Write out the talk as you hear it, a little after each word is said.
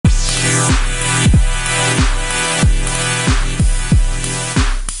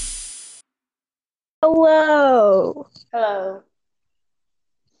Hello. Hello.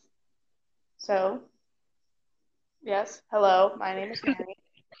 So, yes, hello. My name is Mary.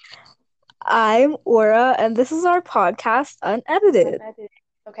 I'm Aura, and this is our podcast, Unedited. Unedited.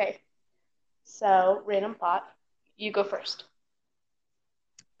 Okay, so random thought. You go first.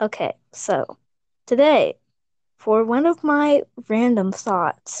 Okay, so today, for one of my random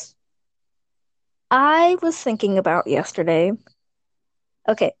thoughts, I was thinking about yesterday.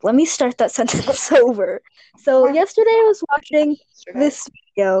 Okay, let me start that sentence over. So, Why yesterday I was watching yesterday? this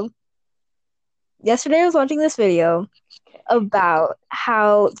video. Yesterday I was watching this video Okay. about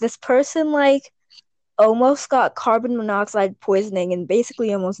how this person, almost got carbon monoxide poisoning and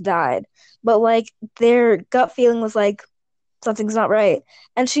basically almost died. But their gut feeling was like something's not right.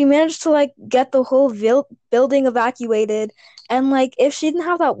 And she managed to get the whole building evacuated. And if she didn't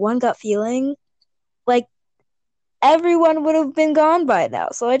have that one gut feeling, like everyone would have been gone by now.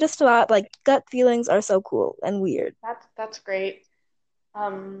 So I just thought gut feelings are so cool and weird. That's great.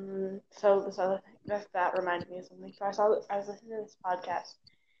 So this other thing that reminded me of something. So I was listening to this podcast,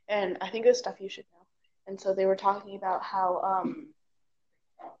 and I think it's stuff you should know. And so they were talking about how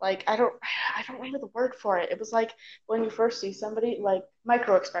like I don't remember the word for it. It was like when you first see somebody, like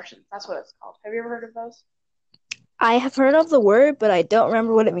micro expressions. That's what it's called. Have you ever heard of those? I have heard of the word, but I don't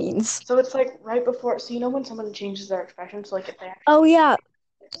remember what it means. So it's like right before, so you know when someone changes their expression, so like if they Oh actually, yeah.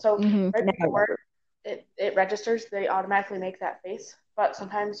 so right Now I before remember. it registers, they automatically make that face, but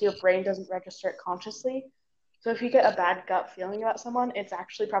sometimes your brain doesn't register it consciously. So if you get a bad gut feeling about someone, it's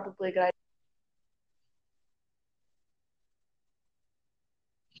actually probably a good idea.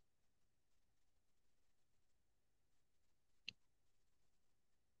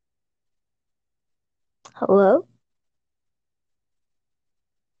 Hello?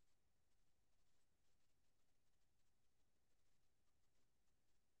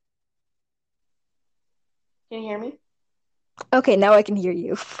 Can you hear me? Okay, now I can hear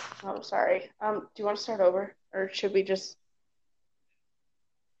you. Oh, sorry. Do you want to start over, or should we just?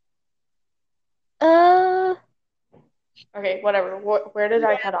 Uh, Okay, whatever. Where did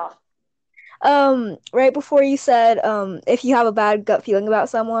I cut off? right before you said, if you have a bad gut feeling about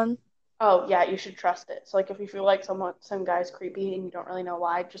someone. Oh, yeah, you should trust it. So like if you feel like some guy's creepy and you don't really know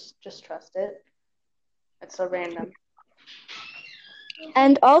why, just trust it. It's so random.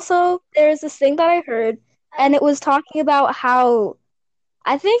 And also, there's this thing that I heard, and it was talking about how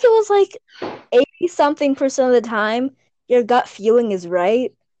I think it was 80 something percent of the time, your gut feeling is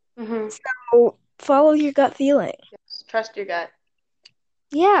right. Mm-hmm. So follow your gut feeling. Yes, trust your gut.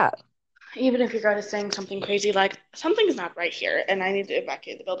 Yeah. Even if your gut is saying something crazy like something's not right here and I need to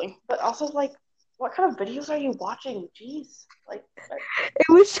evacuate the building. But also like what kind of videos are you watching? Jeez. Like It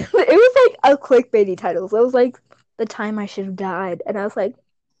was like a clickbaity title. So it was like the time I should have died. And I was like,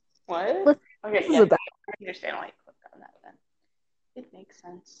 what? what this Okay, is yeah. about. I understand why you clicked on that then. It makes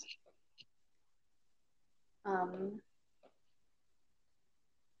sense. Um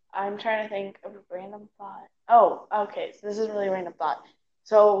I'm trying to think of a random thought. Oh, okay. So this is really a random thought.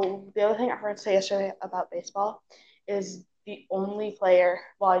 So the other thing I heard say yesterday about baseball is the only player.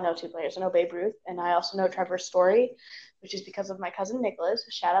 Well, I know two players. I know Babe Ruth, and I also know Trevor Story, which is because of my cousin Nicholas.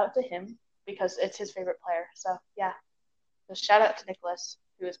 Shout out to him because it's his favorite player. So yeah, so shout out to Nicholas,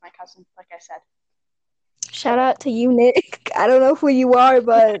 who is my cousin, like I said. Shout out to you, Nick. I don't know who you are,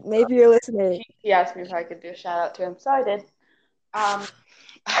 but maybe you're listening. He asked me if I could do a shout out to him, so I did. Um,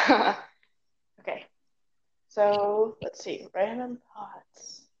 okay. So let's see. Random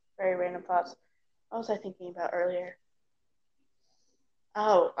thoughts. Very random thoughts. What was I thinking about earlier?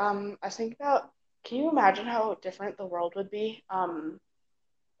 Oh, I was thinking about. Can you imagine how different the world would be?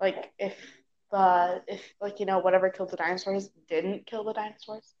 Like if like whatever killed the dinosaurs didn't kill the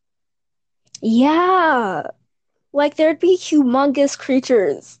dinosaurs. Yeah. Like there'd be humongous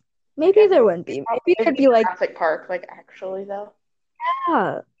creatures. Like Maybe there wouldn't be. Maybe it'd there'd be be Jurassic Park. Like actually though,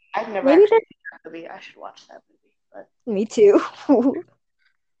 yeah. I've never Maybe actually there seen that movie. I should watch that movie. But me too.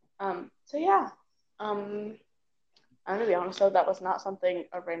 so yeah. I'm gonna be honest though, that was not something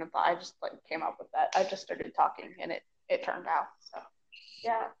a random thought. I just like came up with that. I just started talking and it turned out. So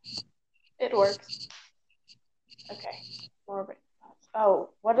yeah, it works. Okay, more random thoughts. Oh,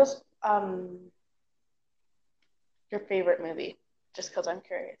 what is your favorite movie? Just because I'm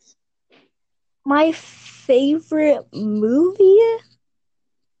curious. My favorite movie,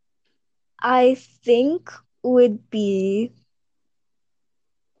 I think, would be.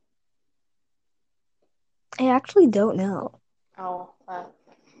 I actually don't know. Oh,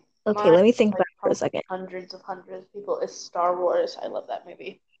 Okay, mine, let me think like back for a probably second. hundreds of people, is Star Wars. I love that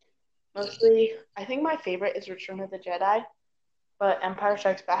movie. Mostly, I think my favorite is Return of the Jedi, but Empire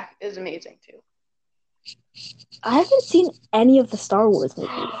Strikes Back is amazing too. I haven't seen any of the Star Wars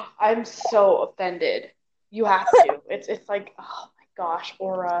movies. I'm so offended. You have to. It's like, oh my gosh,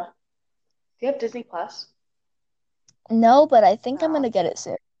 Aura. Do you have Disney Plus? No, but I think I'm No. gonna get it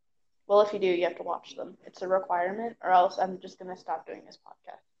soon. Well, if you do, you have to watch them. It's a requirement, or else I'm just gonna stop doing this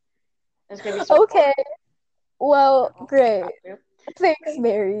podcast. It's gonna be so Okay, boring. well, No, you great. have to. Thanks,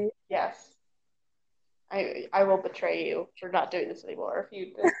 Mary. Yes, I will betray you for not doing this anymore. If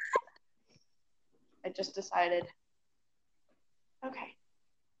you did, I just decided. Okay,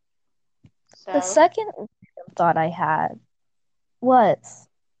 The so second thought I had was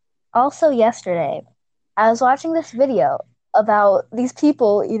also yesterday. I was watching this video about these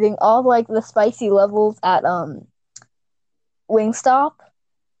people eating all like the spicy levels at Wingstop.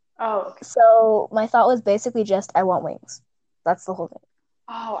 oh okay. So my thought was basically just I want wings. That's the whole thing.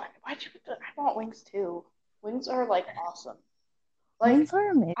 Oh, why'd you put the? I want wings too. Wings are like awesome. Like Wings are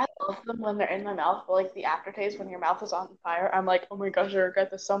amazing. I love them when they're in my mouth, but like the aftertaste when your mouth is on fire, I'm like, oh my gosh, I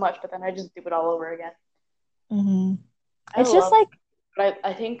regret this so much. But then I just do it all over again. Hmm. I It's just love, like but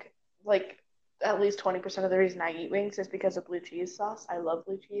I think like at least 20% of the reason I eat wings is because of blue cheese sauce. I love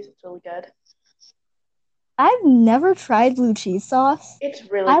blue cheese. It's really good. I've never tried blue cheese sauce. It's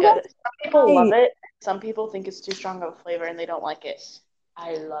really I good. won't Some people love say it. Some people think it's too strong of a flavor and they don't like it.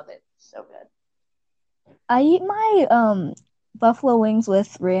 I love it. So good. I eat my buffalo wings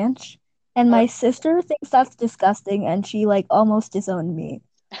with ranch, and I my sister thinks that's disgusting, and she like almost disowned me.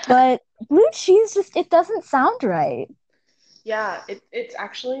 But blue cheese just it doesn't sound right. Yeah, it's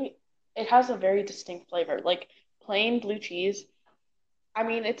actually it has a very distinct flavor. Like plain blue cheese. I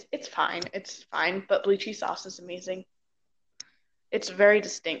mean, it's fine. It's fine, but blue cheese sauce is amazing. It's very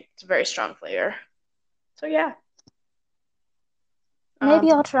distinct. It's a very strong flavor. So yeah, Maybe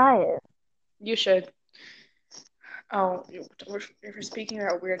um, I'll try it. you should. Oh, if we're speaking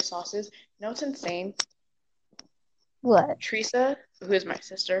about weird sauces, you know what's insane? What? Teresa, who is my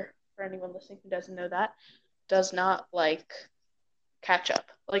sister, for anyone listening who doesn't know that, does not like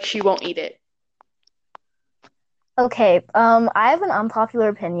ketchup. Like she won't eat it. Okay, I have an unpopular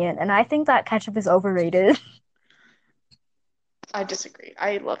opinion, and I think that ketchup is overrated. I disagree.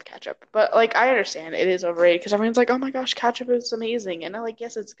 I love ketchup, but like I understand it is overrated because everyone's like, "Oh my gosh, ketchup is amazing," and I'm like,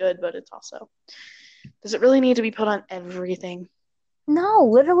 "Yes, it's good, but it's also does it really need to be put on everything?" No,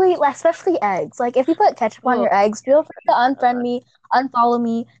 literally, like, especially eggs. Like, if you put ketchup on Oh your eggs, feel free to my unfriend God. me, unfollow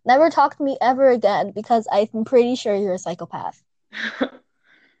me, never talk to me ever again because I'm pretty sure you're a psychopath.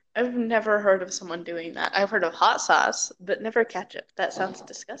 I've never heard of someone doing that. I've heard of hot sauce, but never ketchup. That sounds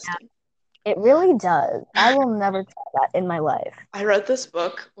disgusting. It really does. I will never try that in my life. I read this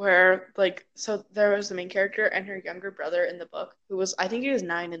book where, like, so there was the main character and her younger brother in the book, who was, I think he was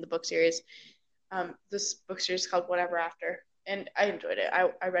 9 in the book series. This book series called Whatever After, and I enjoyed it.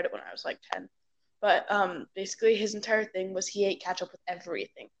 I read it when I was like 10. But basically, his entire thing was he ate ketchup with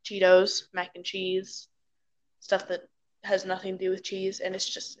everything: Cheetos, mac and cheese, stuff that has nothing to do with cheese, and it's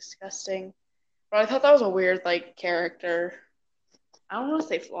just disgusting. But I thought that was a weird, like, character. I don't want to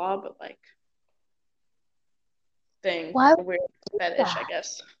say flaw, but like thing, Why a would weird they do fetish, I that?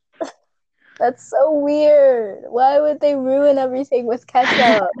 guess. That's so weird. Why would they ruin everything with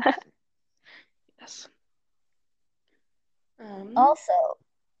ketchup? Yes. Um, Also,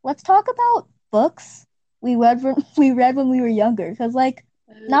 let's talk about books we read when we were younger. Because like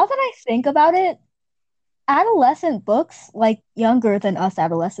uh, now that I think about it, adolescent books, like younger than us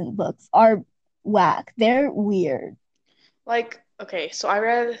adolescent books, are whack. They're weird. like, okay, so I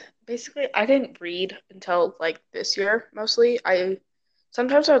read basically I didn't read until like this year mostly. I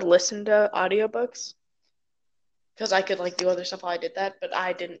sometimes I would listen to audiobooks because I could like do other stuff while I did that, but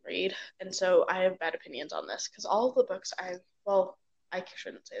I didn't read, and so I have bad opinions on this because all of the books well, I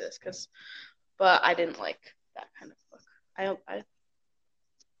shouldn't say this because, but I didn't like that kind of book.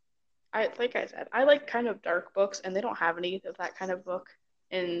 I like I said, I like kind of dark books, and they don't have any of that kind of book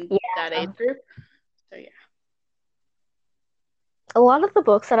in that age Yeah. group. So yeah, A lot of the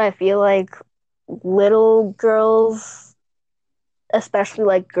books that I feel like little girls, especially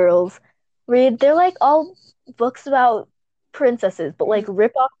like girls, read, they're like all books about princesses, but like Mhm.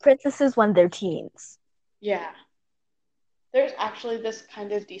 rip off princesses when they're teens. Yeah. There's actually this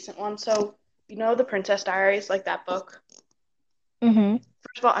kind of decent one. So you know the Princess Diaries, like that book. Mm-hmm.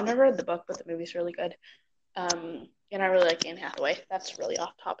 First of all, I've never read the book, but the movie's really good. And I really like Anne Hathaway. That's really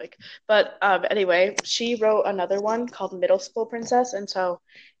off topic. But anyway, she wrote another one called Middle School Princess, and so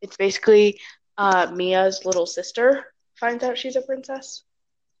it's basically Mia's little sister finds out she's a princess.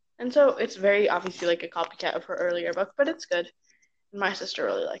 And so it's very obviously like a copycat of her earlier book, but it's good. My sister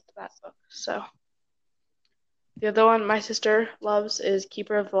really liked that book. So The other one my sister loves is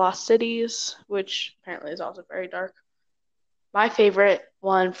Keeper of the Lost Cities, which apparently is also very dark. My favorite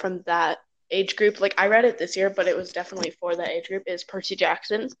one from that age group, like I read it this year, but it was definitely for that age group, is Percy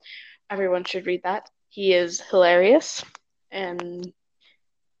Jackson. Everyone should read that. He is hilarious. And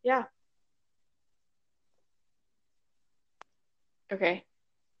yeah. Okay.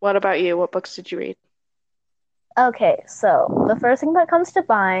 What about you? What books did you read? Okay, so the first thing that comes to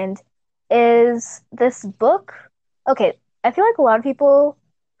mind is this book. Okay, I feel like a lot of people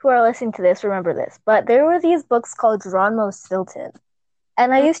who are listening to this remember this, but there were these books called Geronimo Stilton.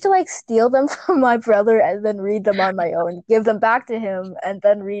 And I used to like steal them from my brother and then read them on my own, give them back to him, and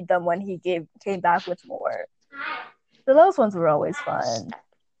then read them when he came back with more. So those ones were always fun.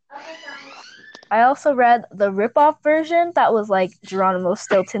 I also read the ripoff version that was like Geronimo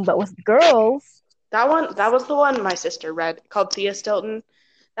Stilton but with girls. That was the one my sister read called Thea Stilton.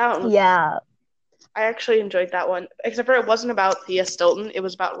 That one was Yeah. I actually enjoyed that one. Except for it wasn't about Thea Stilton. It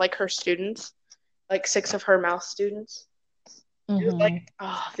was about like her students, like six of her mouse students. It was like, Mm-hmm.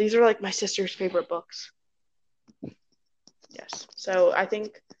 oh, these are like my sister's favorite books. Yes. So I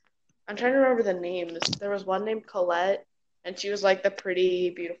think I'm trying to remember the names. There was one named Colette, and she was like the pretty,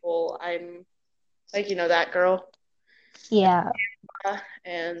 beautiful. I'm like that girl. Yeah.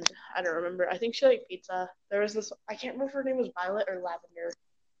 And I don't remember. I think she liked pizza. There was this. I can't remember if her name was Violet or Lavender.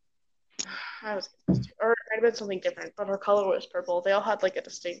 I was confused. Or it might have been something different, but her color was purple. They all had like a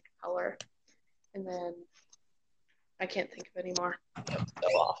distinct color. And then I can't think of any more. So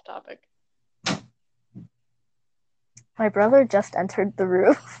off topic. My brother just entered the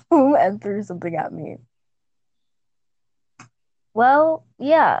room and threw something at me. Well,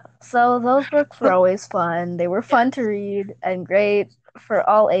 yeah. So those books were always fun. They were Yeah. fun to read and great for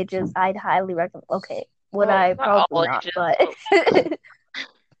all ages. I'd highly recommend. Okay, would Well, I? not Probably all not, ages.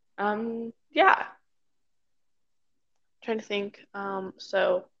 but Yeah. Trying to think.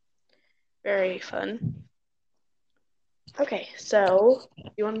 So very fun. Okay, so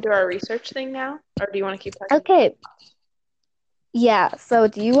you want to do our research thing now, or do you want to keep talking? okay. Yeah. So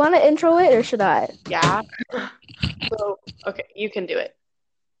do you want to intro it or should I? Yeah. So okay, you can do it.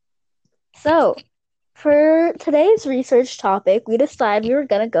 So for today's research topic, we decided we were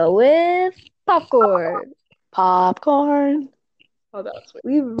gonna go with popcorn. Popcorn. Oh, that was sweet.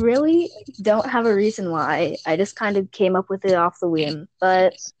 We really don't have a reason why. I just kind of came up with it off the whim,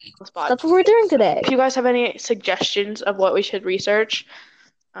 but On the spot. that's what we're doing today. If you guys have any suggestions of what we should research,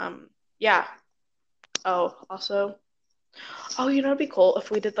 yeah. Oh, also, it'd be cool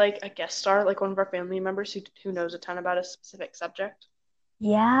if we did like a guest star, like one of our family members who knows a ton about a specific subject.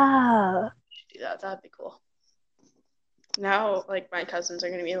 Yeah. Do that. That'd be cool. Now, like my cousins are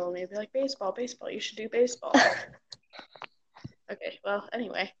gonna be able to be like baseball, baseball. You should do baseball. Okay. Well,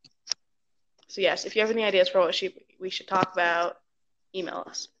 anyway. So yes, if you have any ideas for what we should talk about, email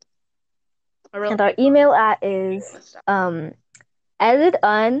us. Really And our email is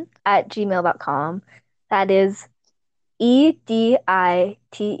editun@gmail.com. That is EDITEDUN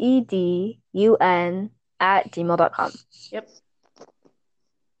Yep.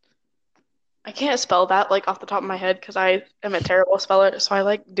 I can't spell that like off the top of my head because I am a terrible speller. So I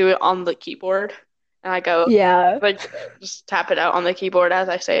like do it on the keyboard and I go Yeah. like just tap it out on the keyboard as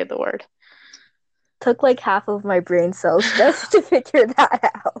I say the word. Took like half of my brain cells just to figure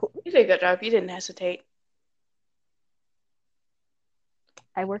that out. You did a good job. You didn't hesitate.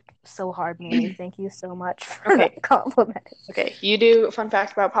 I worked so hard, Mary. Thank you so much for Okay. that compliment. Okay. You do a fun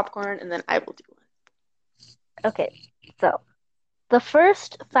fact about popcorn and then I will do one. Okay, so the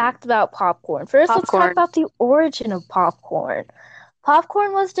first fact about popcorn. First, let's talk Popcorn. about the origin of popcorn.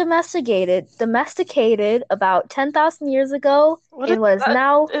 Popcorn was domesticated about 10,000 years ago What is in what is that?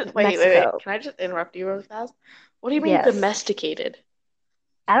 now Wait. Mexico. Can I just interrupt you really fast? What do you mean Yes. domesticated?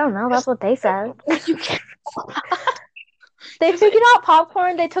 I don't know. That's what they said. You can't. They figured out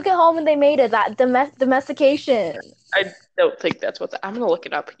popcorn, they took it home, and they made it that domestication. I don't think that's what I'm gonna look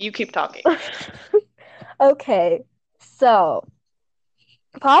it up. You keep talking. Okay, so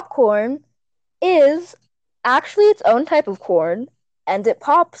popcorn is actually its own type of corn, and it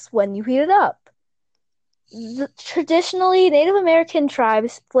pops when you heat it up. Traditionally, Native American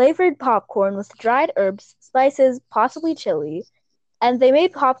tribes flavored popcorn with dried herbs, spices, possibly chili, and they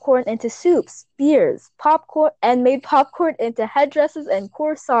made popcorn into soups, beers, popcorn, and made popcorn into headdresses and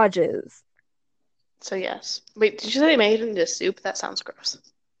corsages. So yes. Wait, did you say they made it into soup? That sounds gross.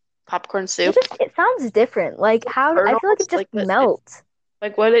 Popcorn soup? It sounds different. Like how I feel like Kernels? it just Like melts.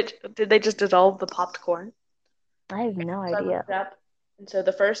 like did they just dissolve the popped corn? I have no So I idea. looked it up. And so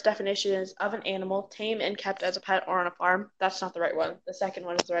the first definition is of an animal, tame and kept as a pet or on a farm. That's not the right one. The second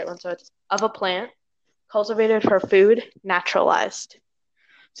one is the right one. So it's of a plant, cultivated for food, naturalized.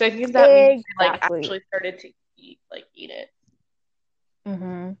 So I think that means they like Exactly. actually started to eat it.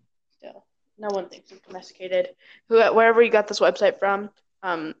 Mm-hmm. Still, no one thinks it's domesticated. Wherever you got this website from,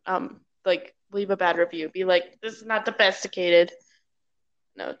 like leave a bad review. Be like, this is not domesticated.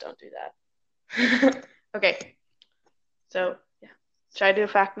 No, don't do that. Okay, so yeah, should I do a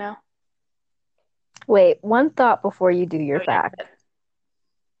fact now? Wait, one thought before you do your Oh yeah. fact.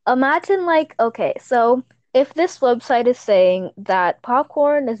 Imagine like, okay, so if this website is saying that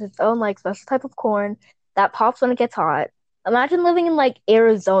popcorn is its own like special type of corn that pops when it gets hot, imagine living in like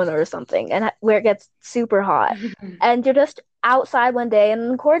Arizona or something and where it gets super hot, and you're just outside one day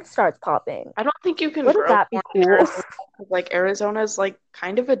and the corn starts popping. I don't think you can Wouldn't grow that be corn in cool? Arizona. 'Cause, like Arizona is like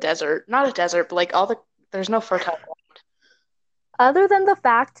kind of a desert, not a desert, but like all there's no fertile Other than the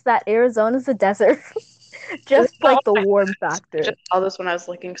fact that Arizona's a desert, ground. just like the warm I just factor. saw this when I was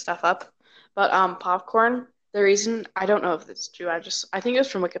looking stuff up. But popcorn, the reason I don't know if it's true, I think it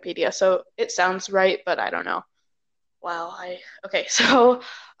was from Wikipedia, so it sounds right, but I don't know. Wow, I okay, so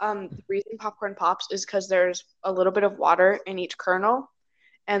the reason popcorn pops is because there's a little bit of water in each kernel,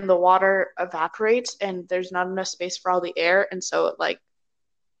 and the water evaporates, and there's not enough space for all the air, and so it like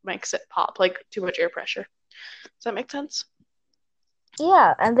makes it pop, like too much air pressure. Does that make sense?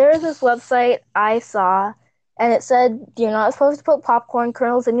 Yeah, and there's this website I saw, and it said you're not supposed to put popcorn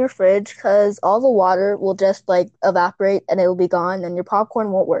kernels in your fridge because all the water will just like evaporate and it will be gone, and your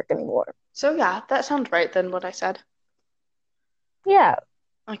popcorn won't work anymore. So yeah, that sounds right then what I said. Yeah,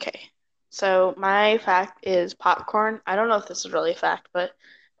 Okay. So my fact is popcorn. I don't know if this is really a fact, but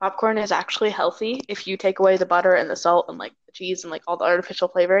popcorn is actually healthy if you take away the butter and the salt and like the cheese and like all the artificial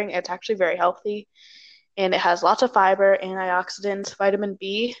flavoring. It's actually very healthy and it has lots of fiber, antioxidants, vitamin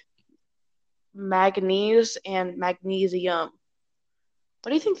B, manganese, and magnesium. What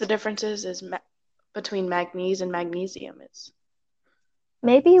do you think the difference is between manganese and magnesium is?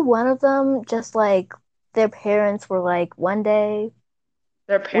 maybe one of them just like their parents were like, one day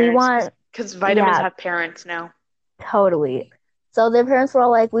Their we parents, want, because vitamins yeah, have parents now. totally. So their parents were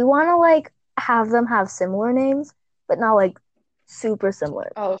all like, we want to like have them have similar names, but not like super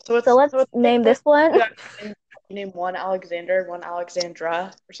similar. Oh, so So it's let's like name when this one. you name one Alexander, one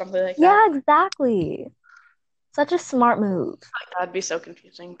Alexandra, or something like that. Yeah, exactly. Such a smart move. That'd be so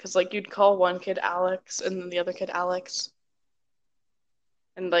confusing because like you'd call one kid Alex and then the other kid Alex,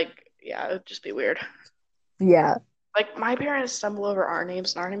 and like yeah, it'd just be weird. Yeah. Like my parents stumble over our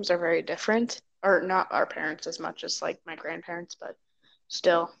names, and our names are very different, or not our parents as much as like my grandparents, but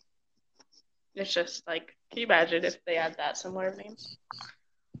still, it's just like, can you imagine if they had that similar of names?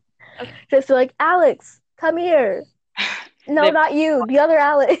 Okay. Just be like, Alex, come here. No, They not you, the other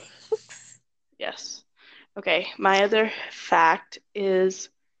Alex. yes. Okay, my other fact is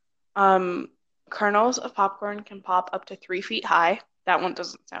um kernels of popcorn can pop up to 3 feet high. That one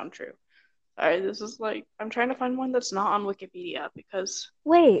doesn't sound true. Sorry, this is like I'm trying to find one that's not on Wikipedia because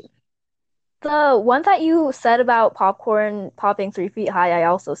Wait, the one that you said about popcorn popping 3 feet high, I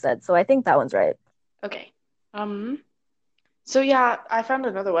also said, so I think that one's right. okay. Um so yeah, I found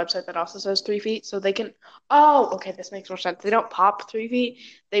another website that also says 3 feet, so they can oh, okay, this makes more sense. They don't pop 3 feet,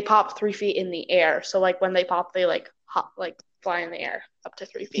 they pop 3 feet in the air. So like when they pop, they like hop like fly in the air up to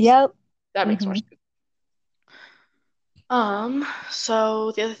 3 feet. Yep. That makes more Hmm. sense.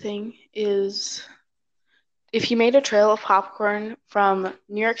 So the other thing is if you made a trail of popcorn from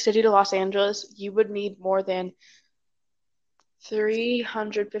New York City to Los Angeles, you would need more than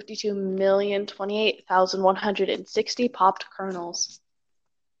 352,028,160 popped kernels.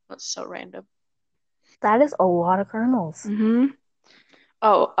 That's so random. That is a lot of kernels. Mm-hmm.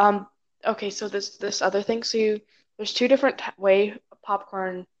 Oh, okay, so this other thing, there's two different way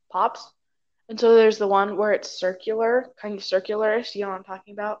popcorn pops. And so there's the one where it's circular, kind of circular, so you know what I'm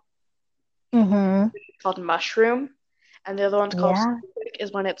talking about? Hmm. It's called mushroom. And the other one's called Yeah. squid,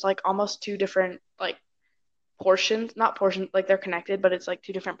 is when it's like almost two different like portions, not portions, like they're connected, but it's like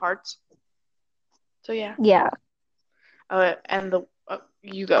two different parts. So yeah. Yeah. And the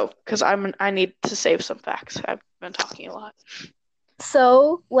you go because I need to save some facts. I've been talking a lot.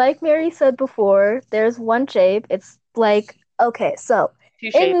 So, like Mary said before, there's one shape. It's like, okay, so Two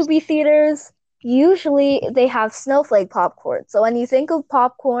in shapes. movie theaters, usually they have snowflake popcorn. So when you think of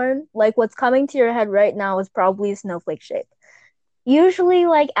popcorn, like what's coming to your head right now is probably a snowflake shape. Usually,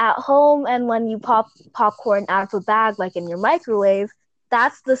 like at home and when you pop popcorn out of a bag, like in your microwave,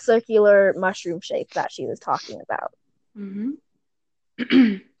 that's the circular mushroom shape that she was talking about. Hmm.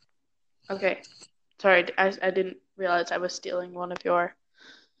 Okay. Sorry, I didn't realize I was stealing one of your.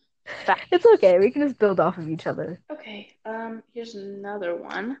 Fact. It's okay. We can just build off of each other. Okay, here's another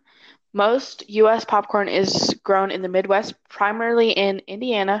one. Most U.S. popcorn is grown in the Midwest, primarily in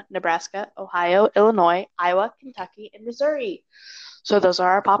Indiana, Nebraska, Ohio, Illinois, Iowa, Kentucky, and Missouri. So those are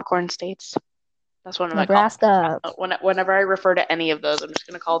our popcorn states. That's what I'm gonna call Nebraska. them. Whenever I refer to any of those, I'm just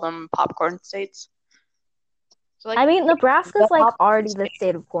gonna call them popcorn states. So like I mean, the Nebraska's like popcorn already the state.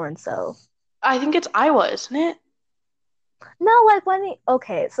 state of corn, so. I think it's Iowa, isn't it? No, like when the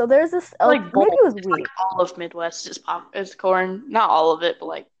okay, so there's this. Oh, Like maybe both. it was It's like wheat. all of Midwest is corn. Not all of it, but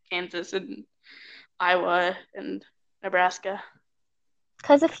like Kansas and Iowa and Nebraska.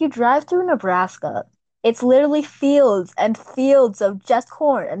 Because if you drive through Nebraska, it's literally fields and fields of just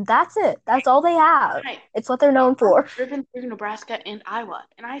corn, and that's it. That's all they have. Right. It's what they're known for. I've driven through Nebraska and Iowa,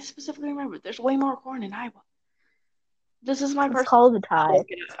 and I specifically remember there's way more corn in Iowa. This is my It's personal. called a I'll tie. look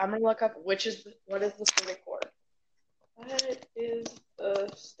it up. I'm gonna look up what is the state of corn. What is the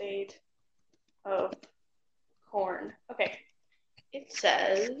state of corn? Okay, it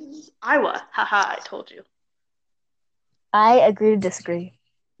says Iowa. Haha, I told you. I agree to disagree.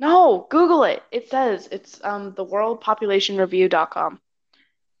 No, Google it. It says it's the worldpopulationreview.com.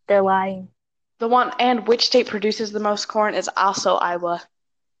 They're lying. The one and which state produces the most corn is also Iowa,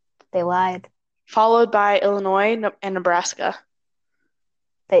 They lied. followed by Illinois and Nebraska.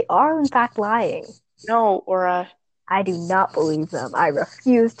 They are, in fact, lying. No, or I do not believe them. I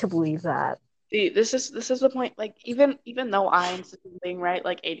refuse to believe that. see, this is the point. Like even though I insist on being right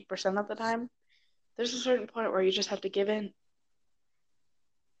like 80% of the time, there's a certain point where you just have to give in.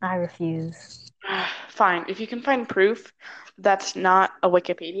 I refuse. Fine, if you can find proof that's not a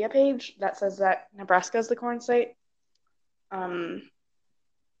Wikipedia page that says that Nebraska is the corn state, um,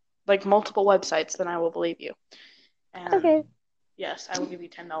 like multiple websites, then I will believe you. And Okay. yes, I will give you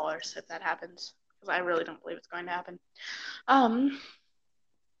 $10 if that happens because I really don't believe it's going to happen. Um,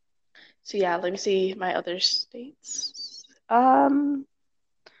 so yeah, let me see my other states. Other.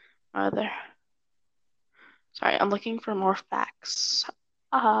 Sorry, I'm looking for more facts.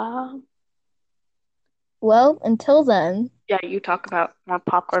 Uh, Well, until then, yeah, you talk about more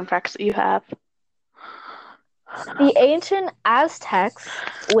popcorn facts that you have. the ancient Aztecs,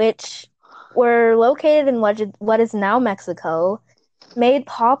 which were located in what is now Mexico, made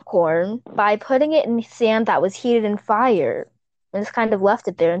popcorn by putting it in sand that was heated in fire and just kind of left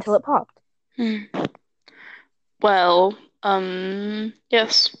it there until it popped. Hmm. Well,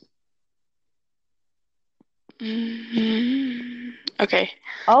 yes. Okay.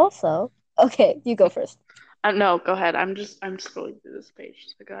 Also, okay, you go first. No, go ahead. I'm scrolling through this page.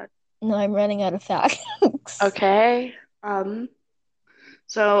 So go ahead. No, I'm running out of facts. Okay. Um,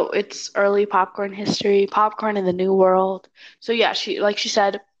 so it's early popcorn history, popcorn in the New World. So yeah, she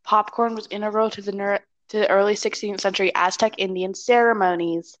said, popcorn was integral to the early 16th century Aztec Indian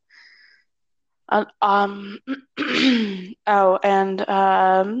ceremonies. Um, oh,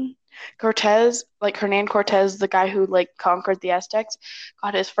 and Cortez, like Hernan Cortez, the guy who like conquered the Aztecs,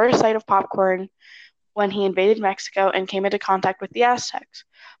 got his first sight of popcorn when he invaded Mexico and came into contact with the Aztecs.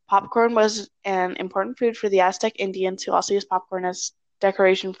 Popcorn was an important food for the Aztec Indians who also used popcorn as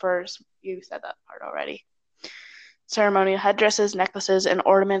decoration for, you said that part already, ceremonial headdresses, necklaces, and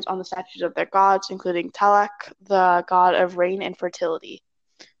ornaments on the statues of their gods, including Tlaloc, the god of rain and fertility.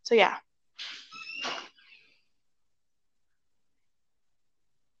 So yeah.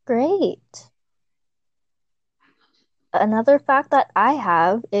 Great. Another fact that I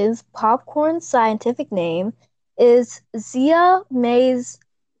have is popcorn's scientific name is Zea mays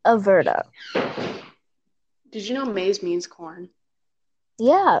averta. Did you know maize means corn?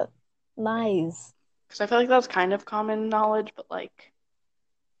 Yeah, nice. Because I feel like that's kind of common knowledge, but like,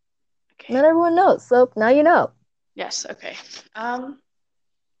 okay. Not everyone knows, so now you know. Yes, okay. Um,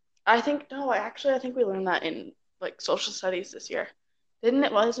 I think no, I think we learned that in like social studies this year. Didn't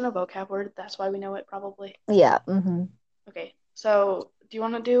it? Well, isn't a vocab word? That's why we know it probably. Yeah, mm-hmm. Okay, so do you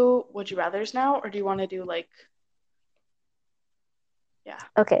want to do would you rather's now, or do you want to do like, yeah?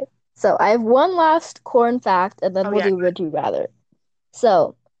 Okay, so I have one last corn fact, and then Oh we'll yeah. do would you rather.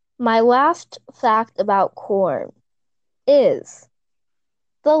 So, my last fact about corn is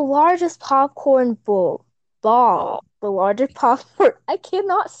the largest popcorn ball, the largest popcorn, I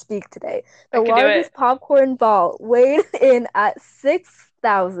cannot speak today. I The could do it. largest popcorn ball weighed in at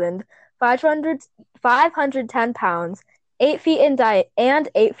 510 pounds, 8 feet in and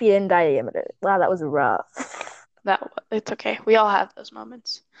 8 feet in diameter. Wow, that was rough. That it's okay. We all have those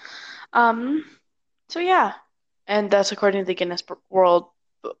moments. Um, so yeah, and that's according to the Guinness World.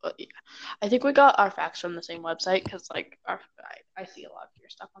 Yeah. I think we got our facts from the same website because like I see a lot of your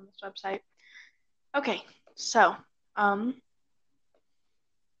stuff on this website. Okay, so um,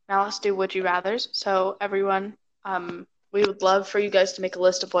 now let's do would you rathers. So everyone, we would love for you guys to make a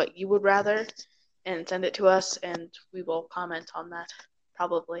list of what you would rather and send it to us, and we will comment on that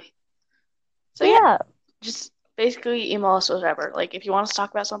probably. So yeah, Yeah. just basically email us whatever. Like if you want us to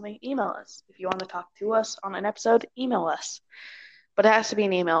talk about something, email us. If you want to talk to us on an episode, email us. But it has to be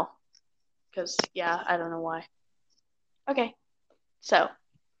an email because yeah, I don't know why. Okay, so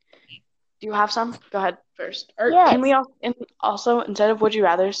do you have some? Go ahead first. Or can we Yes. also instead of would you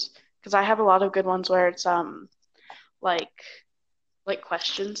rather's, because I have a lot of good ones where it's like like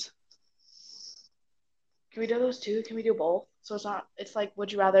questions. Can we do those too? Can we do both? So it's like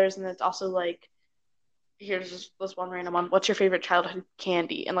would you rather's and it's also like here's just this one random one. What's your favorite childhood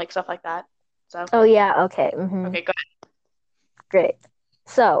candy and like stuff like that. So Oh yeah, okay. okay, go Great.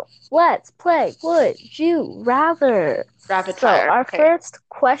 So let's play Would You Rather. ahead. Rapid So fire. our Okay. first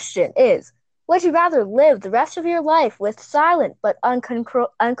question is, would you rather live the rest of your life with silent but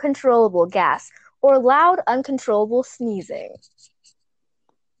uncontrollable gas or loud uncontrollable sneezing?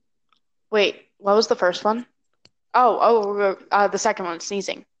 Wait, what was the first one? The second one,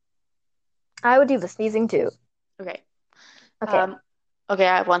 sneezing. I would do the sneezing too. Okay. Okay, Um, okay,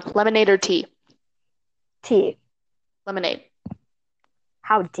 I have one. Lemonade or tea? tea. Lemonade.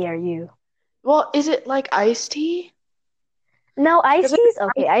 How dare you? Well, is it like iced tea? No, Because iced it's tea's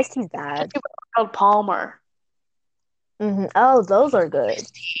okay. iced Iced tea's tea bad. called Palmer. Oh, those are good.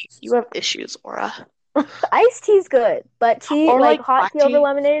 Iced tea. You have issues, Aura. Iced tea's good, but tea, Or like like hot black tea over tea.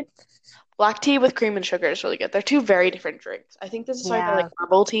 lemonade. Black tea with cream and sugar is really good. They're two very different drinks. I think this is why they're like Yeah.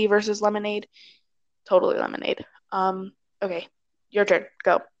 herbal tea versus lemonade. Totally lemonade. Okay. Your turn.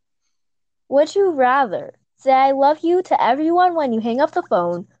 Go. Would you rather say I love you to everyone when you hang up the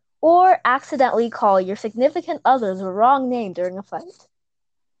phone or accidentally call your significant other the wrong name during a fight?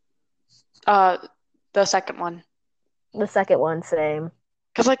 Uh, the second one. The second one, same.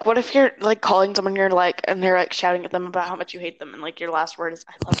 Because like, what if you're like calling someone you're like, and they're like shouting at them about how much you hate them, and like your last word is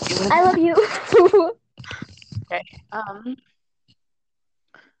 "I love I you." love you. Okay.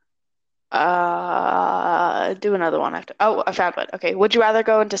 Do another one after. Oh, I found one. Okay. Would you rather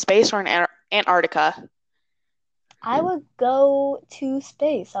go into space or in Antarctica? I would go to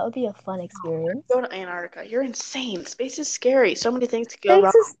space. That would be a fun experience. Go to Antarctica. You're insane. Space is scary. So many things could go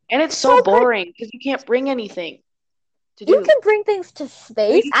wrong, Space is and it's so so good. boring because you can't bring anything to You do. can bring things to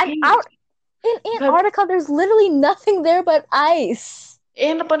No, space. you And can't out in because Antarctica, there's literally nothing there but ice.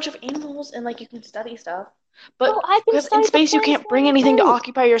 and a bunch of animals and like you can study stuff. Well, But I can because in study the space you plants can't bring flying in anything to space.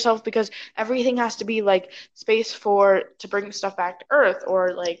 occupy yourself because everything has to be like space for to bring stuff back to Earth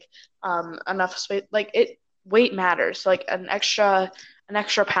or like enough space like it weight matters. So, like an extra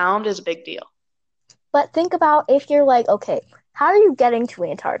pound is a big deal. But think about if you're like, okay, how are you getting to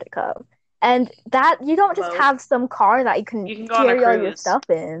Antarctica? And that you don't just Boat. have some car that you can You can go on a carry all your cruise. stuff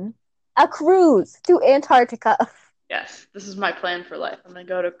in. A cruise to Antarctica. Yes, this is my plan for life. I'm gonna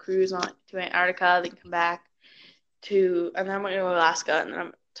go to cruise on to Antarctica, then come back to, and then I'm gonna go to Alaska, and then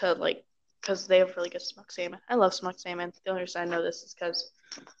I'm to like, because they have really good smoked salmon. I love smoked salmon. The only reason I know this is because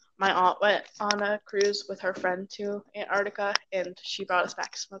my aunt went on a cruise with her friend to Antarctica, and she brought us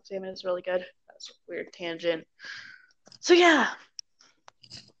back smoked salmon. It's really good. That's a weird tangent. So yeah.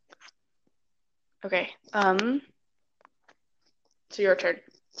 Okay. So your turn.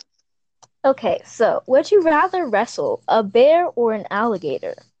 Okay, so would you rather wrestle a bear or an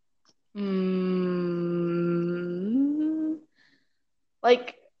alligator? Mm,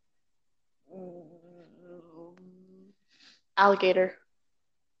 like alligator.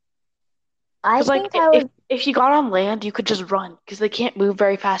 I Because like think I would, if you got on land, you could just run because they can't move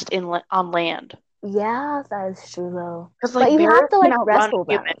very fast on land. yeah, that is true though. Because But like you have bears to can like outrun a wrestle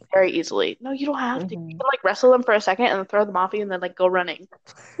them. human very easily. No, you don't have to. You Hmm can like wrestle them for a second and then throw them off you and then like go running.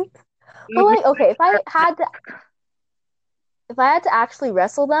 But You like, okay, if I had to actually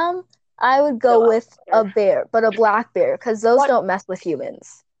wrestle them, I would go go with a elsewhere. bear, but a black bear, because those What? don't mess with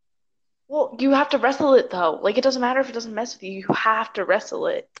humans. Well, you have to wrestle it though. Like it doesn't matter if it doesn't mess with you. You have to wrestle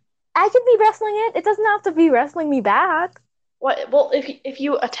it. I could be wrestling it. It doesn't have to be wrestling me back. What? Well, if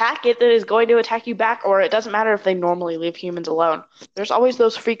you attack it, then it's going to attack you back, or it doesn't matter if they normally leave humans alone. There's always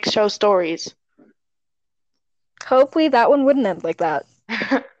those freak show stories. Hopefully that one wouldn't end like that.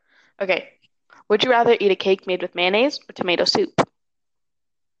 Okay. Would you rather eat a cake made with mayonnaise or tomato soup?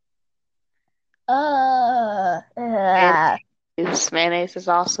 Uh, uh, Mayonnaise is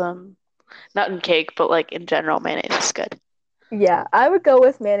awesome. Not in cake, but like in general, mayonnaise is good. yeah, I would go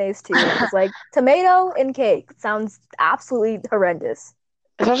with mayonnaise too, because like tomato and cake sounds absolutely horrendous.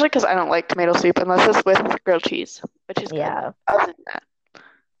 Especially because I don't like tomato soup unless it's with grilled cheese, which is good. Yeah, Other than that,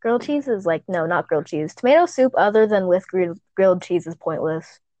 grilled cheese is like no, not grilled cheese. Tomato soup, other than with grilled cheese, is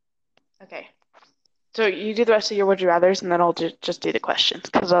pointless. Okay. So you do the rest of your would you rather's, and then I'll just do the questions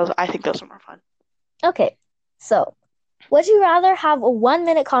because I think those are more fun. Okay, so would you rather have a 1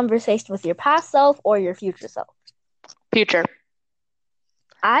 minute conversation with your past self or your future self? Future.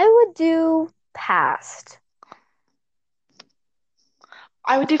 I would do past.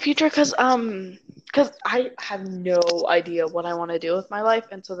 I would do future because I have no idea what I want to do with my life,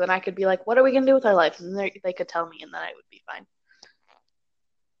 and so then I could be like, what are we gonna do with our life? And they could tell me, and then I would be fine.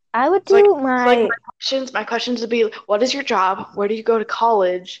 I would So like do so like my my questions would be, what is your job? Where do you go to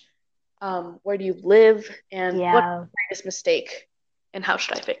college? Where do you live? And what is yeah. your greatest mistake? And how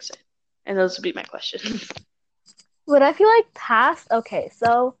should I fix it? And those would be my questions. But I feel like past, okay,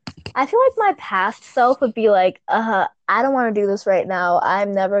 so I feel like my past self would be like, I don't want to do this right now.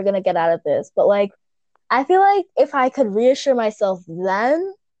 I'm never gonna get out of this. But like, I feel like if I could reassure myself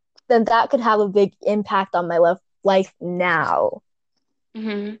then that could have a big impact on my life now.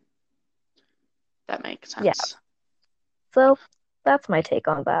 hmm That makes Yeah. sense. So that's my take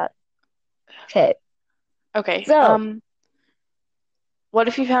on that. Okay. Okay. So, What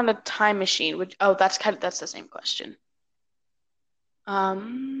if you found a time machine? Oh, that's the same question.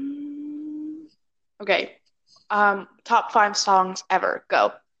 Okay. Top five songs ever.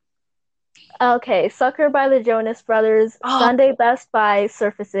 Go. okay, Sucker by the Jonas Brothers, Oh, Sunday Best by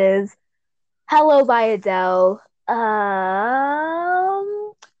Surfaces, Hello by Adele.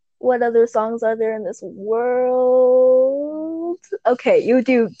 What other songs are there in this world? Okay, you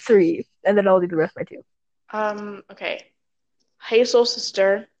do three, and then I'll do the rest of my two. okay. Hey Soul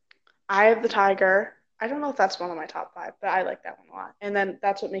Sister, Eye of the Tiger. I don't know if that's one of my top five, but I like that one a lot. And then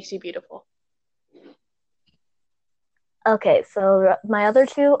That's What Makes You Beautiful. Okay, so my other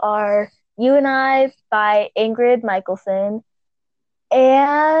two are You and I by Ingrid Michaelson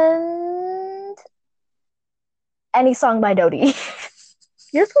and Any Song by Dodie.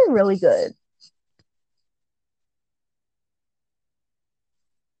 Yours were really good.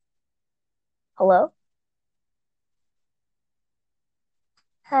 Hello?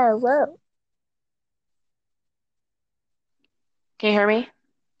 Hello? Can you hear me?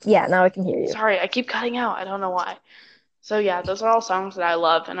 Yeah, now I can hear you. Sorry, I keep cutting out. I don't know why. So yeah, those are all songs that I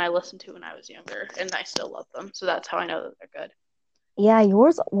love and I listened to when I was younger, and I still love them. So that's how I know that they're good. Yeah,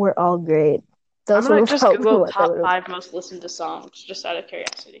 yours were all great. I'm Those gonna were just probably the Google ones I top would have. five most listened to songs, just out of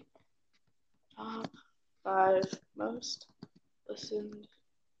curiosity. Top five most listened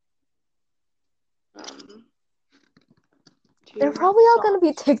um, They're to probably all going to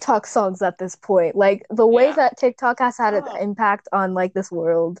be songs. TikTok songs at this point. Like the way Yeah. that TikTok has had an Oh. impact on like this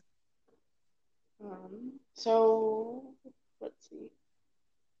world. So let's see.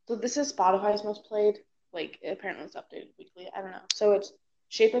 So this is Spotify's most played. Like apparently it's updated weekly. I don't know. So it's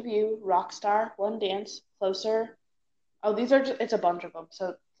Shape of You, Rockstar, One Dance, Closer. Oh, these are it's a bunch of them.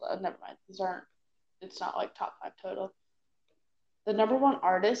 So never mind. These aren't. It's not like top five total. The number one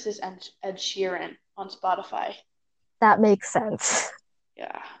artist is Ed Sheeran on Spotify. That makes sense.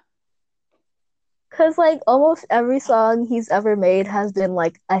 Yeah. Cause like almost every song he's ever made has been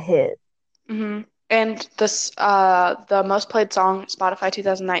like a hit. And the most played song Spotify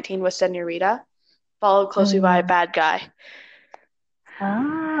 2019 was Senorita, followed closely by Mm. Bad Guy.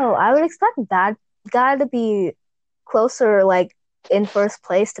 Oh, I would expect that guy to be closer, like in first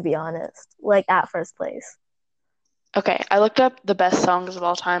place, to be honest. Like at first place. Okay, I looked up the best songs of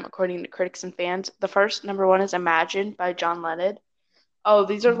all time according to critics and fans. The first number one is Imagine by John Lennon. Oh,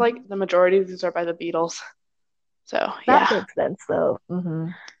 these are like the majority of these are by the Beatles. So That yeah. makes sense though.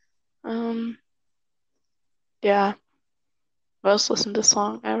 Um yeah. Most listened to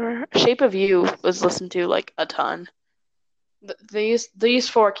song ever. Shape of You was listened to like a ton. These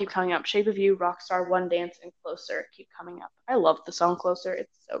four keep coming up. Shape of You, Rockstar, One Dance, and Closer keep coming up. I love the song Closer.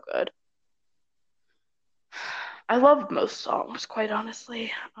 It's so good. I love most songs, quite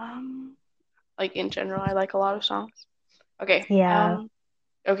honestly. Like in general, I like a lot of songs. Okay. Yeah.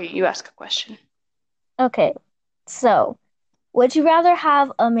 Okay, you ask a question. Okay. So, would you rather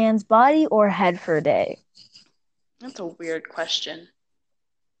have a man's body or head for a day? That's a weird question.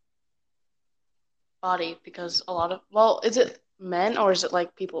 Body, because a lot of, well, is it men or is it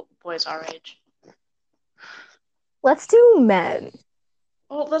like people, boys our age? Let's do men.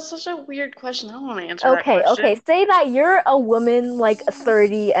 Well, that's such a weird question. I don't want to answer that Okay, okay. question. Say that you're a woman like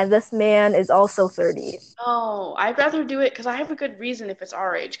 30 and this man is also 30. Oh, I'd rather do it because I have a good reason if it's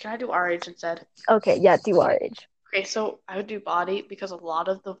our age. Can I do our age instead? Okay, yeah, do our age. Okay, so I would do body because a lot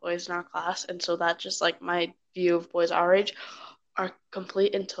of the boys in our class, and so that just like my view of boys our age, are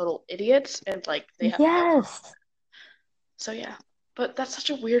complete and total idiots and like they have no. Yes. So yeah, but that's such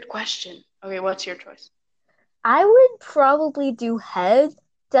a weird question. Okay, what's your choice? I would probably do head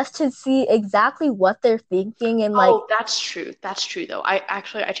just to see exactly what they're thinking and like Oh, that's true. That's true though. I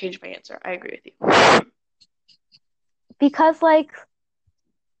changed my answer. I agree with you. because like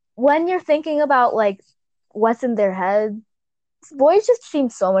when you're thinking about like what's in their head, boys just seem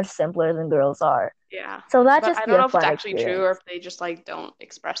so much simpler than girls are. Yeah. So that But just I be don't a know if it's fun actually true or experience. if they just like don't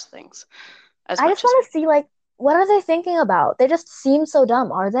express things as I just much as want to see like what are they thinking about? They just seem so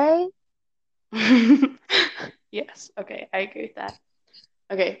dumb, are they? we. Yes. Okay, I agree with that.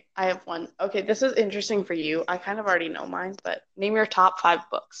 Okay, I have one. Okay, this is interesting for you. I kind of already know mine, but name your top five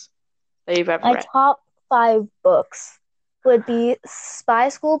books that you've ever My read. top five books would be Spy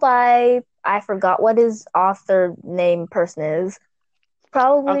School by I forgot what his author name person is.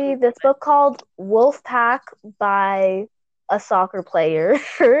 I'll Probably Google this it. book called Wolfpack by a soccer player.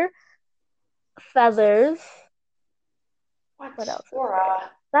 Feathers. What What? else is there?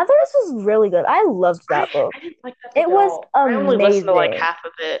 Laura. Feathers was really good. I loved I that book. I didn't like that book It at was all. I only listened to like amazing. half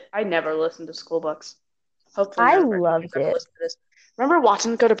of it. I never listened to school books. Hopefully, I none of our teachers loved ever it. listen to this. Remember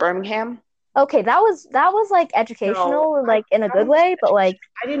watching Go to Birmingham? Okay, that was like No, educational, like in a that good one wasn't way, but like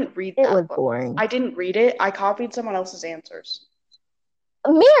education. I didn't read it was that book. boring. I didn't read it. I copied someone else's answers.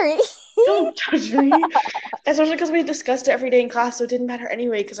 Mary. Don't judge me. Especially because we discussed it every day in class, so it didn't matter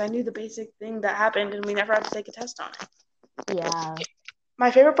anyway, because I knew the basic thing that happened and we never had to take a test on it. Yeah.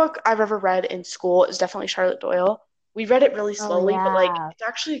 My favorite book I've ever read in school is definitely Charlotte Doyle. We read it really Oh slowly, but like yeah. it's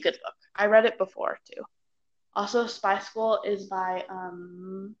actually a good book. I read it before too. Also, Spy School is by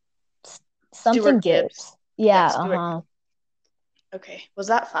Something Stuart Gibbs. Gibbs. Yeah, Yeah, Stuart. uh-huh. Okay, was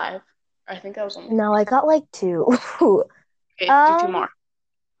that five? I think that was only No, four. I got like two. Okay, do two Um, more.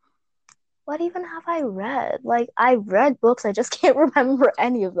 what even have I read? Like I read books, I just can't remember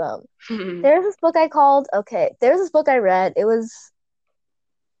any of them. There's this book I called, okay, there's this book I read.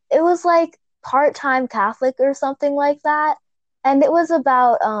 It was like part-time Catholic or something like that. And it was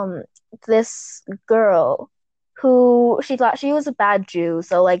about this girl who she thought she was a bad Jew,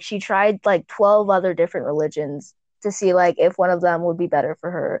 so like she tried like 12 other different religions to see like if one of them would be better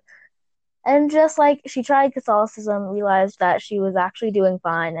for her. And just like she tried Catholicism, realized that she was actually doing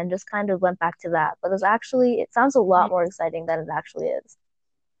fine and just kind of went back to that. But it sounds a lot more exciting than it actually is.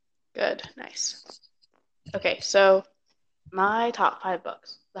 Good, nice. Okay, so my top five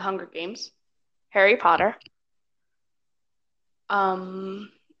books: The Hunger Games, Harry Potter,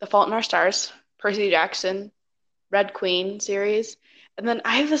 The Fault in Our Stars, Percy Jackson, Red Queen series, and then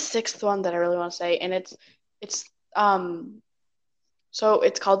I have a sixth one that I really want to say, and it's um so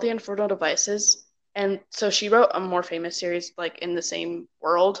it's called The Infernal Devices, and so she wrote a more famous series like in the same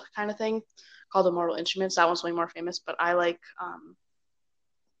world kind of thing called Immortal Instruments. That one's way more famous, but I like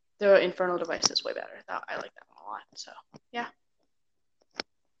The Infernal Devices way better. I like that one a lot. So yeah.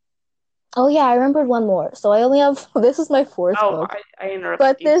 Oh yeah, I remembered one more. So I only have this is my fourth Oh, book. I interrupted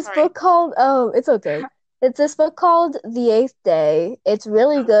But you. this Sorry. book called it's okay. It's this book called The Eighth Day. It's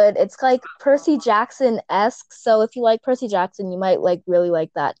really good. It's like Percy Jackson-esque. So if you like Percy Jackson, you might like really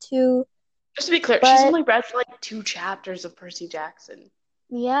like that too. Just to be clear, she's But only read like two chapters of Percy Jackson.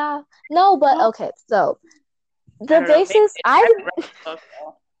 yeah. No, but Well, okay. So I the don't know. Maybe basis I haven't read the book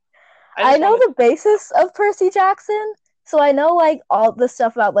though. I I just know wanted. the basis of Percy Jackson. So I know like all the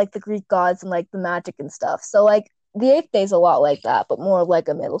stuff about like the Greek gods and like the magic and stuff. So like The Eighth Day is a lot like that, but more of like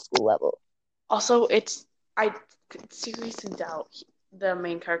a middle school level. Also, I could seriously doubt the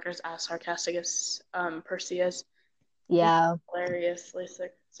main character is as sarcastic as Percy is. He's Yeah. hilariously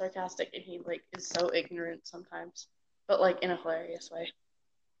sarcastic, and he like is so ignorant sometimes, but like in a hilarious way.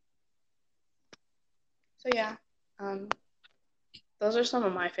 So yeah, um, those are some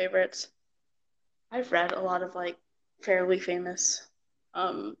of my favorites. I've read a lot of like fairly famous,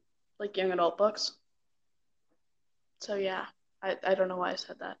 um, like young adult books. So yeah, I don't know why I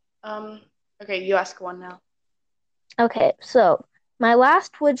said that. Okay, you ask one now. Okay, so my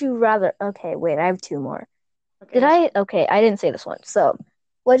last would you rather. Okay, wait, I have two more. Okay, Did ask I? one. Okay, I didn't say this one. So,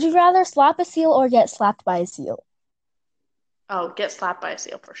 would you rather slap a seal or get slapped by a seal? Oh, get slapped by a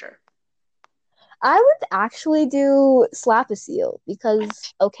seal for sure. I would actually do slap a seal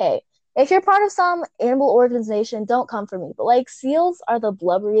because, okay, if you're part of some animal organization, don't come for me. But like, seals are the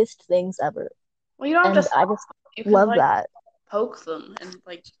blubberiest things ever. Well, you don't have And to I slap just them. You can love like that. poke them and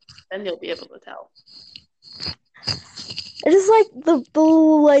like then you'll be able to tell. It's just like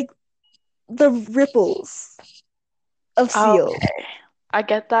the ripples of seals. Okay. I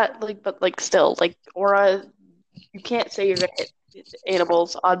get that, like, but like still, like Aura, you can't say you're gonna hit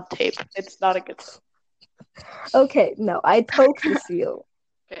animals on tape. It's not a good thing. Okay, no, I'd poke the seal.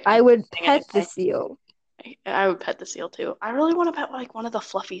 Okay, I I'm would saying pet the anyway. seal. I would pet the seal too. I really want to pet like one of the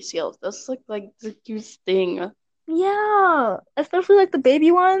fluffy seals. Those look like the cutest thing. Yeah, especially like the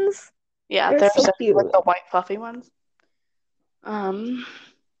baby ones. Yeah, They're there's so like cute. the white fluffy ones. Um,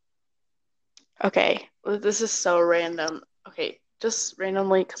 okay, this is so random. Okay, just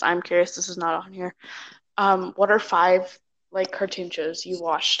randomly because I'm curious. This is not on here. What are five like cartoon shows you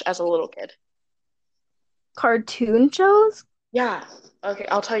watched as a little kid? Cartoon shows? Yeah. Okay,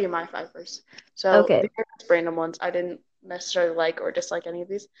 I'll tell you my five first. So Okay. these are just random ones. I didn't necessarily like or dislike any of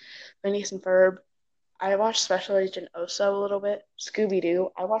these. Phineas and Ferb. I watched Special Agent Oso a little bit. Scooby Doo.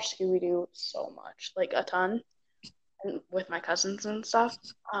 I watched Scooby Doo so much, like a ton, and with my cousins and stuff.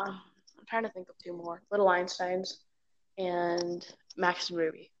 I'm trying to think of two more. Little Einsteins and Max and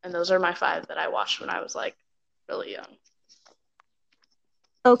Ruby, and those are my five that I watched when I was like really young.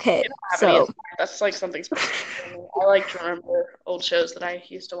 Okay. I don't have any of So, them. That's like something specific for me. I like to remember old shows that I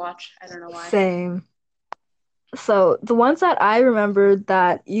used to watch. I don't know why. same. So, the ones that I remembered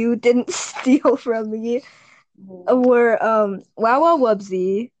that you didn't steal from me Mhm. were Wow Wow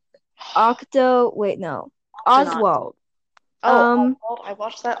Wubsy, Octo, wait, no, Octonauts. Oswald. Oh, Oswald. I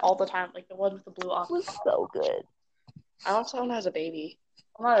watched that all the time, like the one with the blue Was octopus. so good. I watched that one as a baby.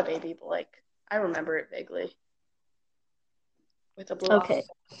 I'm not a baby, but like I remember it vaguely with the blue Okay.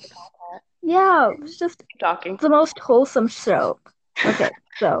 octopus, the top hat. Yeah, it was just Keep talking. the most wholesome show. Okay,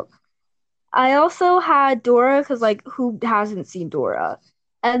 so I also had Dora because, like, who hasn't seen Dora?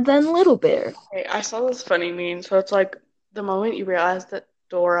 And then Little Bear Okay, I saw this funny meme. So it's like the moment you realize that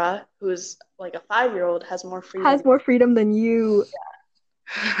Dora, who's like a 5-year-old, has more freedom. has more freedom than you.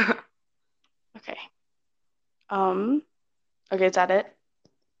 Okay. Um. Okay, is that it?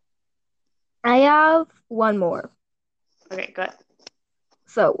 I have one more. Okay, good.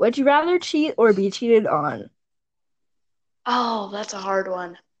 So, would you rather cheat or be cheated on? Oh, that's a hard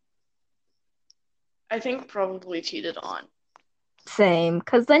one. I think probably cheated on. Same,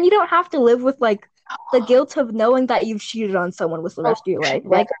 because then you don't have to live with like the guilt of knowing that you've cheated on someone with the Oh, rest of your you should life.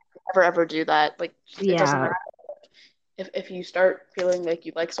 never, Like, ever do that. Like, it doesn't yeah, matter. If you start feeling like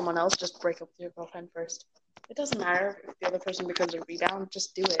you like someone else, just break up with your girlfriend first. It doesn't matter if the other person becomes a rebound.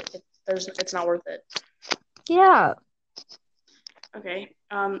 Just do it. It's not worth it. yeah. Okay.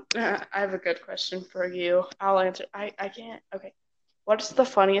 I have a good question for you. I'll answer. I can't. Okay. What's the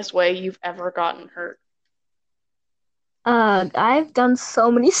funniest way you've ever gotten hurt? I've done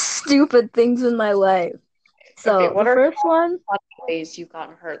so many stupid things in my life. Okay. So What the are first one, funny ways you've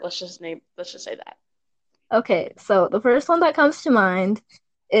gotten hurt? Let's just say that. okay, so the first one that comes to mind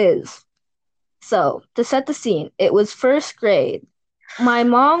is so to set the scene, it was first grade. My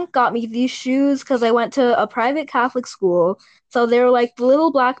mom got me these shoes because I went to a private Catholic school. So they were like the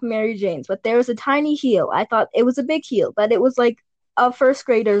little black Mary Janes, but there was a tiny heel. I thought it was a big heel, but it was like a first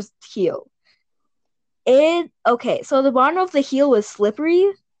grader's heel. Okay, so the bottom of the heel was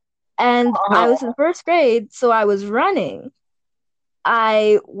slippery, and I Oh, was in first grade, so I was running.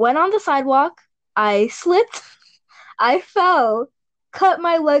 I went on the sidewalk, I slipped, I fell, cut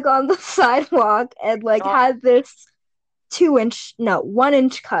my leg on the sidewalk, and like gosh. had this 2 inch, no, 1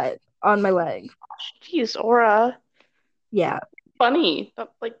 inch cut on my leg. Jeez, Aura. Yeah. Funny.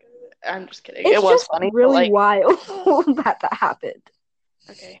 Like, I'm just kidding. It It's was just funny, but really like, wild that happened.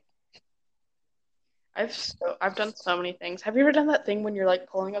 okay. I've done so many things. Have you ever done that thing when you're like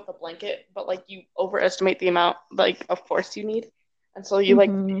pulling up a blanket, but like you overestimate the amount like of force you need, and so you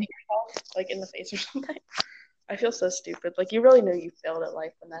like Hmm. hit yourself like in the face or something? I feel so stupid. Like you really know you failed at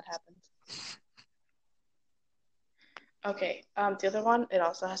life when that happens. Okay. The other one, it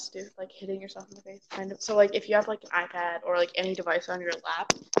also has to do with like hitting yourself in the face, kind of. So like if you have like an iPad or like any device on your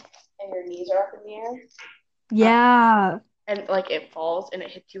lap and your knees are up in the air, uh, Yeah, and like it falls and it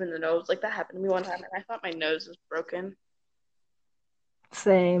hits you in the nose, like that happened to me one time, and I thought my nose was broken.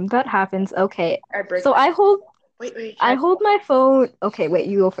 same. That happens. Okay. I break So my I hold wait, can I I hold my phone. Okay, wait,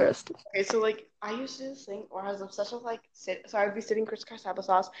 you go first. okay, so like I used to do this thing where I was obsessed with like so I would be sitting crisscross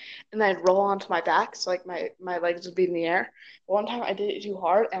applesauce and then I'd roll onto my back so like my legs would be in the air. But one time I did it too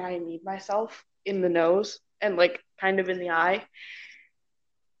hard and I kneed myself in the nose and like kind of in the eye.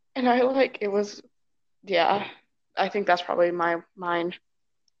 And I like it was yeah. I think that's probably mine.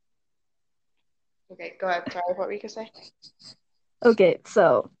 Okay, go ahead. Sorry, what were you gonna say? Okay,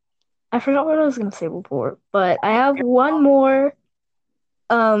 so I forgot what I was gonna say before, but I have one more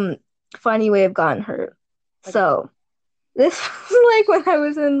um funny way of gotten hurt. Okay. So this was like when I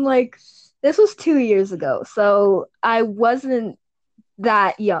was in like this was 2 years ago, so I wasn't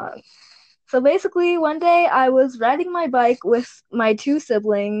that young. So basically, one day I was riding my bike with my two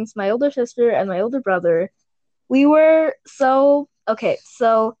siblings, my older sister and my older brother. We were so okay,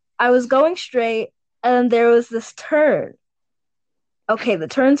 so I was going straight and there was this turn. Okay, the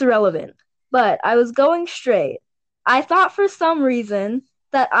turn's irrelevant, but I was going straight. I thought for some reason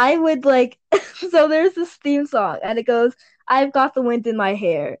that I would like so there's this theme song and it goes, I've got the wind in my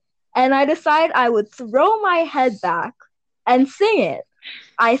hair. And I decided I would throw my head back and sing it.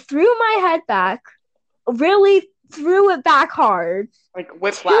 I threw my head back, really threw it back hard, Like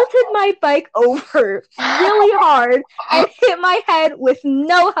whiplash. tilted my bike over really hard, and hit my head with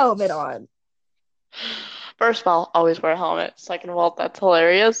no helmet on. First of all, always wear a helmet. Second of all, that's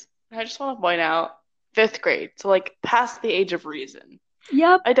hilarious. I just want to point out, fifth grade, so like past the age of reason.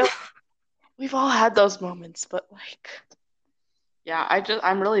 Yep. I don't. We've all had those moments, but like, yeah,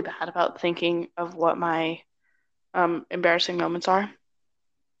 I'm really bad about thinking of what my embarrassing moments are.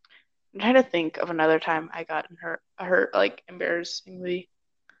 I'm trying to think of another time I got hurt like embarrassingly.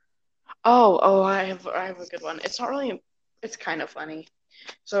 Oh, I have a good one. It's not really, it's kind of funny.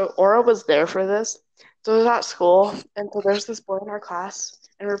 So Aura was there for this. So it was at school, and so there's this boy in our class,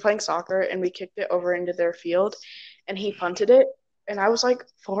 and we were playing soccer, and we kicked it over into their field, and he punted it, and I was like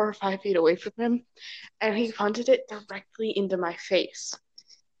 4 or 5 feet away from him, and he punted it directly into my face,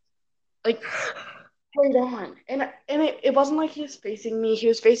 like straight on. And it wasn't like he was facing me; he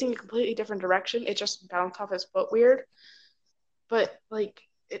was facing a completely different direction. It just bounced off his foot weird, but like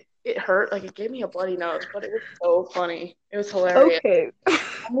it hurt, like it gave me a bloody nose, but it was so funny. It was hilarious. Okay.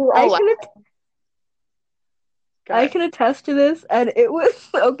 And we were I all can I laughing. can attest to this, and it was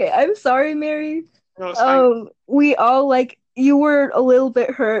okay. I'm sorry, Mary. No, it's fine. We all like you were a little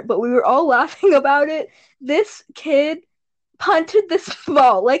bit hurt, but we were all laughing about it. This kid punted this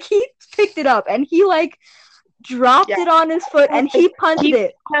ball, like he picked it up and he like Yeah, dropped it on his foot and he punted he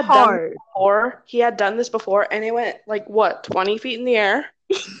it had done this hard. before. He had done this before, and it went like what, 20 feet in the air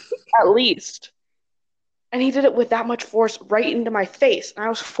at least. And he did it with that much force right into my face, and I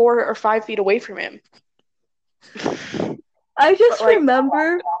was 4 or 5 feet away from him. I But just like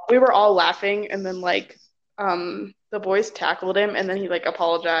remember we were all laughing, and then like the boys tackled him, and then he like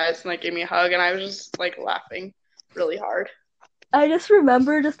apologized and like gave me a hug, and I was just like laughing really hard. I just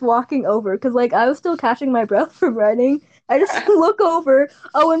remember just walking over because like I was still catching my breath from running. I just look over,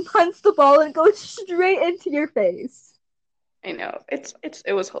 Owen punts the ball and it goes straight into your face. I know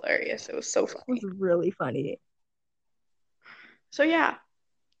it was hilarious. It was so It was funny. really funny. So yeah.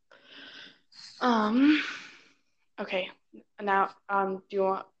 Um. Okay. Now, do you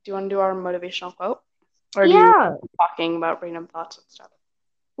want to do our motivational quote, or do you Yeah, talking about random thoughts and stuff?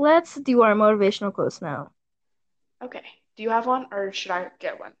 let's do our motivational quotes now. Okay. Do you have one, or should I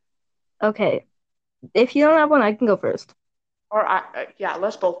get one? Okay, if you don't have one, I can go first. Or yeah,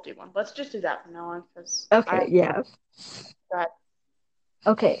 let's both do one. Let's just do that from now on, because I Okay, yeah. that.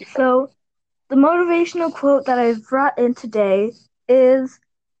 Okay, so the motivational quote that I've brought in today is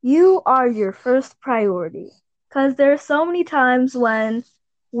you are your first priority. Because there are so many times when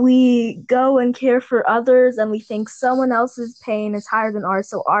we go and care for others and we think someone else's pain is higher than ours,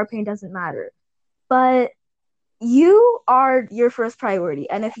 so our pain doesn't matter. But you are your first priority.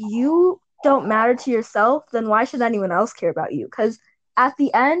 And if you don't matter to yourself, then why should anyone else care about you? Because at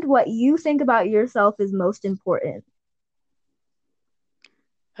the end, what you think about yourself is most important.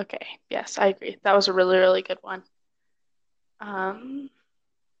 Okay. Yes, I agree. That was a really, really good one. Um.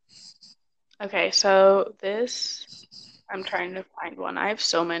 Okay, so this I'm trying to find one. I have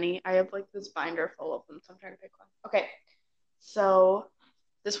so many. I have like this binder full of them, so I'm trying to pick one. Okay, so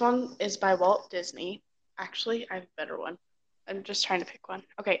this one is by Walt Disney. Actually, I have a better one. I'm just trying to pick one.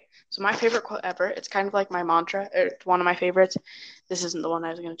 Okay, so my favorite quote ever, it's kind of like my mantra, or it's one of my favorites. This isn't the one I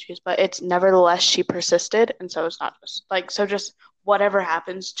was going to choose, but it's nevertheless she persisted, and so it's not just like so just whatever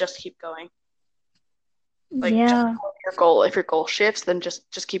happens, just keep going. Like just Yeah, your goal. If your goal shifts, then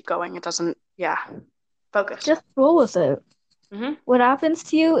just keep going. It doesn't, yeah. Focus. just roll with it. Hmm. What happens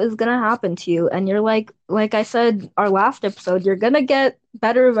to you is gonna happen to you, and you're like I said our last episode, you're gonna get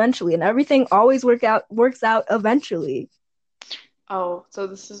better eventually, and everything always works out eventually. Oh, so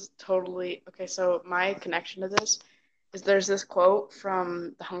this is totally okay. So my connection to this is there's this quote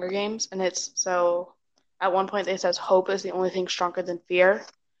from the Hunger Games, and it's so at one point they says hope is the only thing stronger than fear.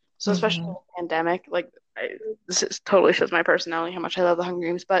 So especially in Mhm. the pandemic, like this is totally shows my personality how much I love the Hunger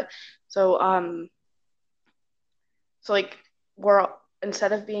Games. But so so like we're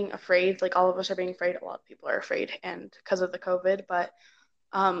instead of being afraid, like all of us are being afraid, a lot of people are afraid, and because of the COVID, but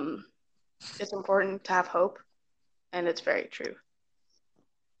um, it's important to have hope, and it's very true.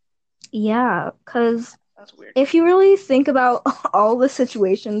 Yeah, because That's weird. if you really think about all the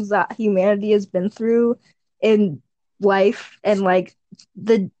situations that humanity has been through in life and like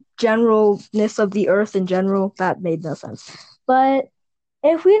the generalness of the earth in general, that made no sense. But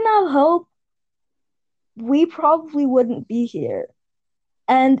if we didn't have hope, we probably wouldn't be here.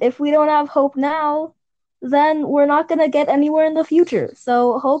 And if we don't have hope now, then we're not going to get anywhere in the future.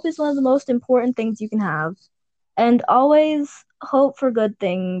 So, hope is one of the most important things you can have. And always hope for good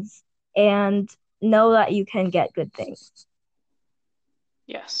things and know that you can get good things.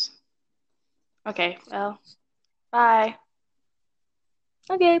 Yes. Okay, well, bye.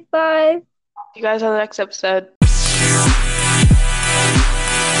 Okay, bye. See you guys on the next episode.